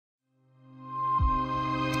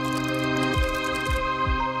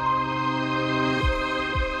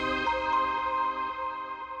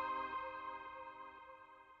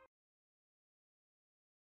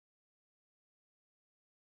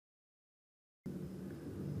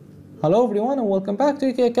Hello everyone and welcome back to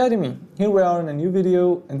AK Academy. Here we are in a new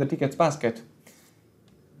video in the TicketsBasket.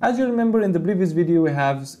 As you remember, in the previous video we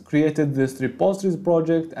have created this repositories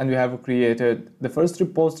project and we have created the first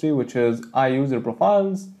repository, which is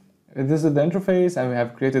iUserProfiles. This is the interface, and we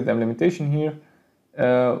have created the implementation here,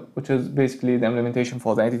 which is basically the implementation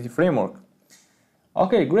for the entity framework.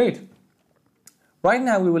 Okay, great. Right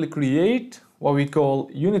now we will create what we call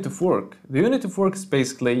UnitOfWork. The UnitOfWork is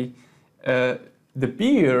basically the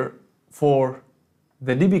peer for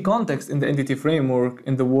the DbContext in the entity framework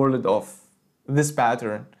in the world of this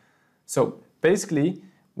pattern. So basically,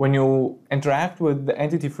 when you interact with the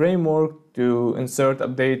entity framework to insert,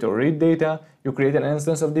 update, or read data, you create an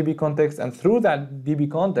instance of DbContext, and through that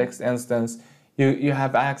DbContext instance, you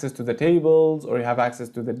have access to the tables, or you have access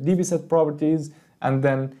to the DbSet properties, and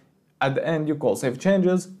then at the end you call save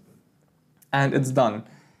changes, and it's done.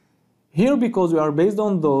 Here, because we are based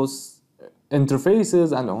on those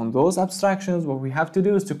interfaces and on those abstractions, what we have to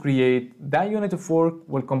do is to create that UnitOfWork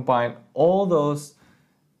will combine all those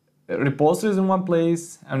repositories in one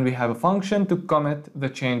place, and we have a function to commit the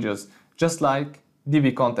changes, just like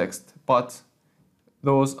DbContext, but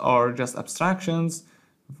those are just abstractions,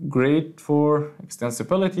 great for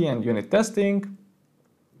extensibility and unit testing,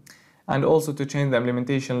 and also to change the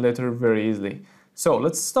implementation later very easily. So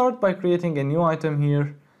let's start by creating a new item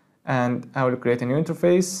here, and I will create a new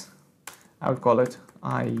interface. I would call it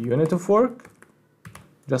iUnitOfWork,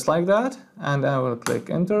 just like that, and I will click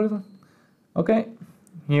enter. Okay,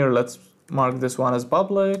 here let's mark this one as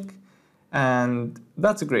public, and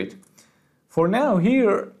that's great. For now,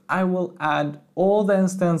 here I will add all the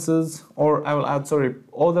instances, or I will add,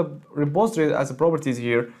 all the repositories as properties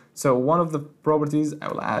here. So one of the properties I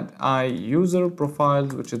will add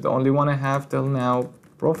iUserProfiles, which is the only one I have till now,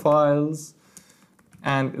 profiles.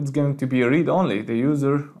 And it's going to be a read-only. The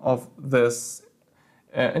user of this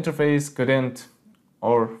interface couldn't,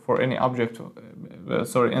 or for any object,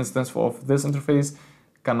 instance of this interface,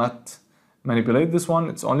 cannot manipulate this one.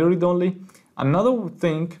 It's only read-only. Another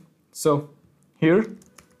thing, so here,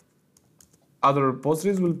 other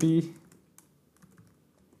repositories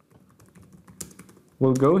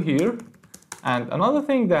will go here. And another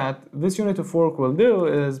thing that this UnitOfWork will do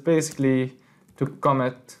is basically to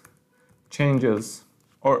commit changes.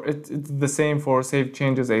 Or it's the same for save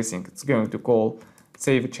changes async. It's going to call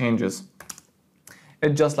save changes.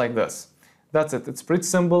 It's just like this. That's it. It's pretty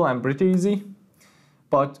simple and pretty easy.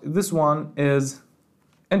 But this one is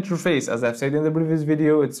interface. As I've said in the previous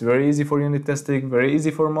video, it's very easy for unit testing, very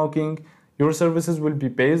easy for mocking. Your services will be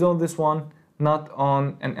based on this one, not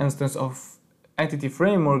on an instance of entity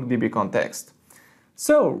framework DbContext.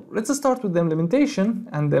 So let's start with the implementation,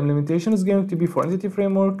 and the implementation is going to be for entity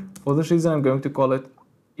framework. For this reason, I'm going to call it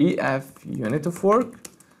EF UnitOfWork,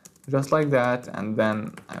 just like that, and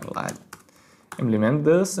then I will implement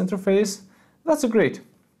this interface. That's great.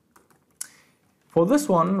 For this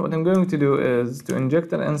one, what I'm going to do is to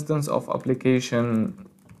inject an instance of application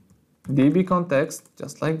DbContext,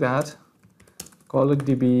 just like that. Call it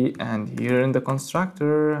DB, and here in the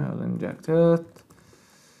constructor, I'll inject it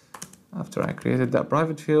after I created that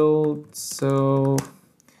private field. So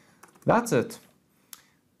that's it.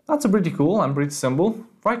 That's pretty cool and pretty simple.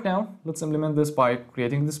 Right now, let's implement this by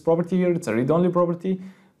creating this property here. It's a read-only property.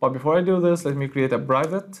 But before I do this, let me create a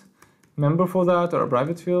private member for that, or a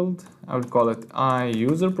private field. I would call it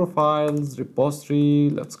iUserProfiles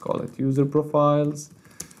repository. Let's call it userprofiles.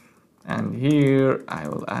 And here I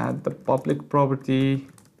will add the public property.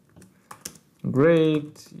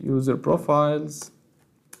 Great, userprofiles.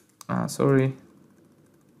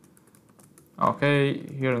 Okay,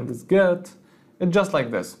 here in this get, it's just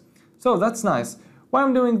like this. So that's nice. Why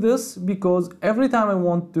I'm doing this? Because every time I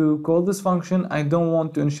want to call this function, I don't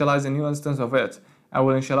want to initialize a new instance of it. I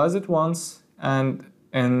will initialize it once, and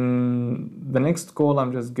in the next call,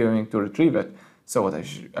 I'm just going to retrieve it. So what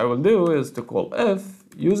I will do is to call if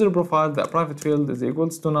userProfile, that private field is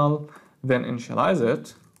equals to null, then initialize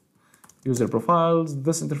it, userProfiles,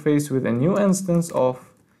 this interface with a new instance of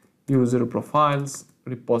userProfiles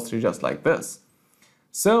repository, just like this.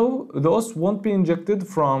 So those won't be injected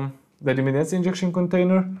from the dependency injection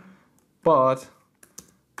container, but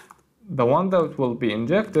the one that will be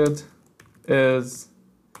injected is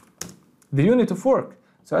the UnitOfWork.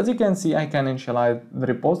 So as you can see, I can initialize the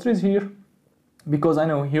repositories here, because I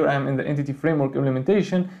know here I am in the entity framework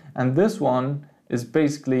implementation, and this one is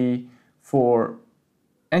basically for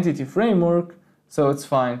entity framework, so it's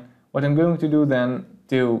fine. What I'm going to do then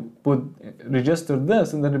to register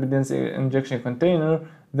this in the dependency injection container,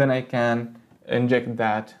 then I can inject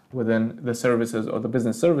that within the services or the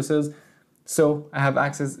business services. So I have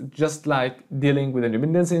access just like dealing with a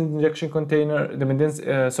dependency injection container,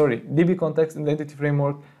 DbContext in the entity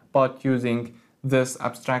framework, but using this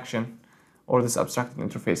abstraction or this abstracted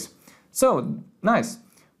interface. So nice.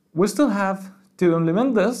 We still have to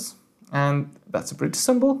implement this, and that's pretty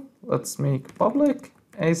simple. Let's make public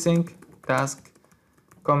async task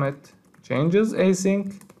commit changes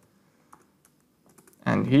async,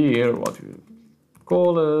 and here what we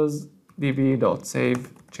call is db.save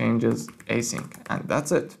changes async, and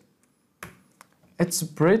that's it. It's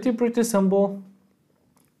pretty simple,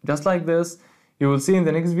 just like this. You will see in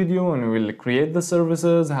the next video when we will create the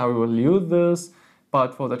services, how we will use this,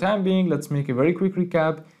 but for the time being, let's make a very quick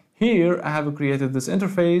recap. Here I have created this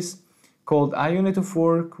interface called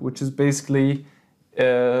UnitOfWork, which is basically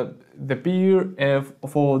the peer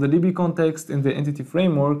for the DbContext in the entity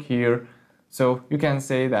framework here. So you can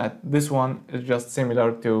say that this one is just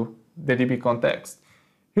similar to the DbContext.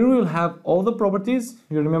 Here we will have all the properties.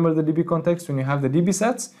 You remember the DbContext when you have the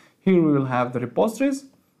DbSets. Here we will have the repositories,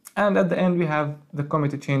 and at the end we have the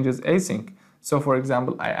commit changes async. So for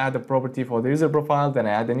example, I add a property for the user profile, then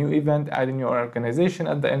I add a new event, add a new organization.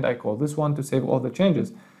 At the end I call this one to save all the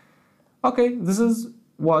changes. Okay, this is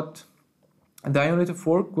what the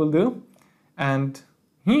UnitOfWork will do. And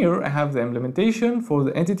here I have the implementation for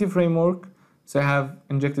the entity framework. So I have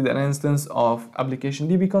injected an instance of application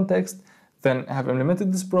DbContext, then I have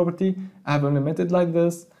implemented this property, I have implemented like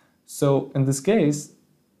this. So in this case,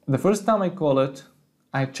 the first time I call it,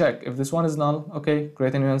 I check if this one is null, okay,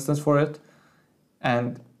 create a new instance for it.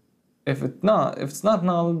 And if it's not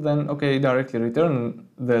null, then okay, directly return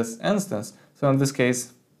this instance. So in this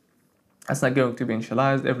case, it's not going to be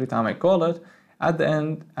initialized every time I call it. At the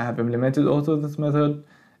end, I have implemented also this method,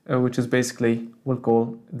 which is basically we'll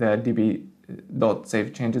call the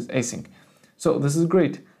db.save changes async. So this is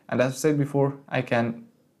great. And as I said before, I can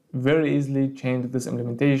very easily change this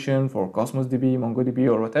implementation for Cosmos DB, MongoDB,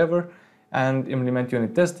 or whatever, and implement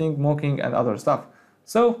unit testing, mocking, and other stuff.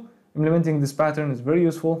 So implementing this pattern is very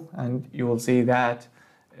useful, and you will see that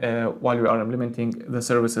while we are implementing the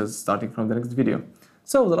services starting from the next video.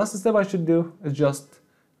 So the last step I should do is just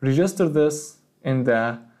register this in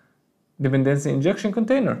the dependency injection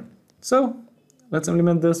container. So let's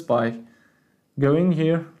implement this by going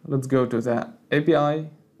here. Let's go to the API.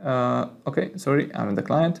 Okay, sorry, I'm in the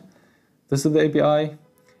client. This is the API,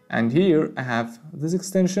 and here I have this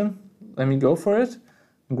extension. Let me go for it.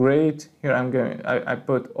 Great. Here I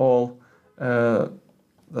put all the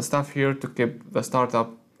stuff here to keep the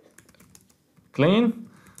startup clean.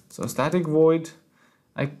 So static void.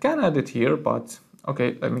 I can add it here, but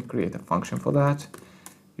okay, let me create a function for that.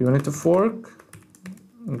 UnitOfWork.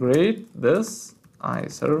 Great. This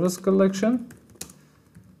service collection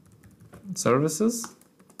services,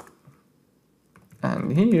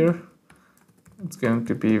 and here it's going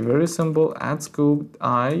to be very simple. Add scope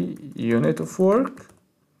UnitOfWork.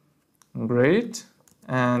 Great.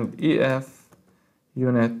 And ef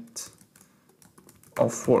unit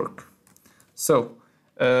of work. So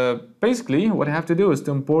basically what I have to do is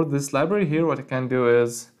to import this library here. What I can do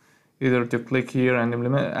is either to click here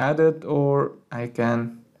and add it, or I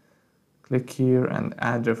can click here and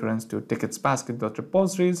add reference to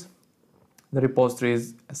TicketsBasket.repositories. The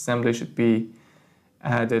repositories assembly should be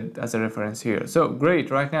added as a reference here. So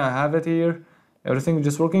great, right now I have it here. Everything is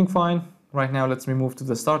just working fine. Right now let's move to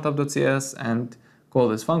the startup.cs and call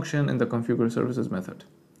this function in the configure services method.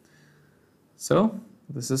 So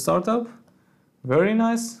this is startup. Very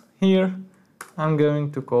nice. Here I'm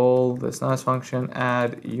going to call this nice function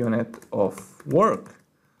add unit of work.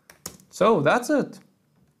 So that's it.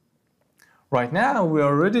 Right now we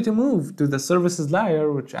are ready to move to the services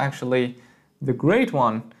layer, which actually the great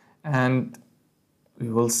one, and we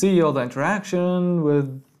will see all the interaction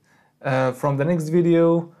with from the next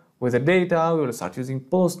video with the data. We will start using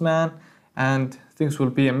Postman, and things will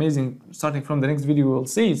be amazing. Starting from the next video, we will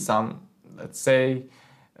see some, let's say,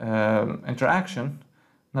 interaction,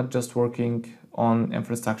 not just working on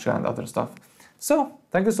infrastructure and other stuff. So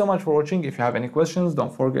thank you so much for watching. If you have any questions,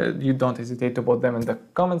 don't hesitate to put them in the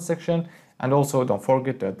comment section, and also don't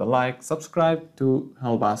forget to hit the like, subscribe to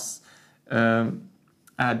help us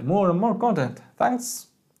add more and more content. Thanks.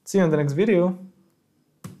 See you in the next video.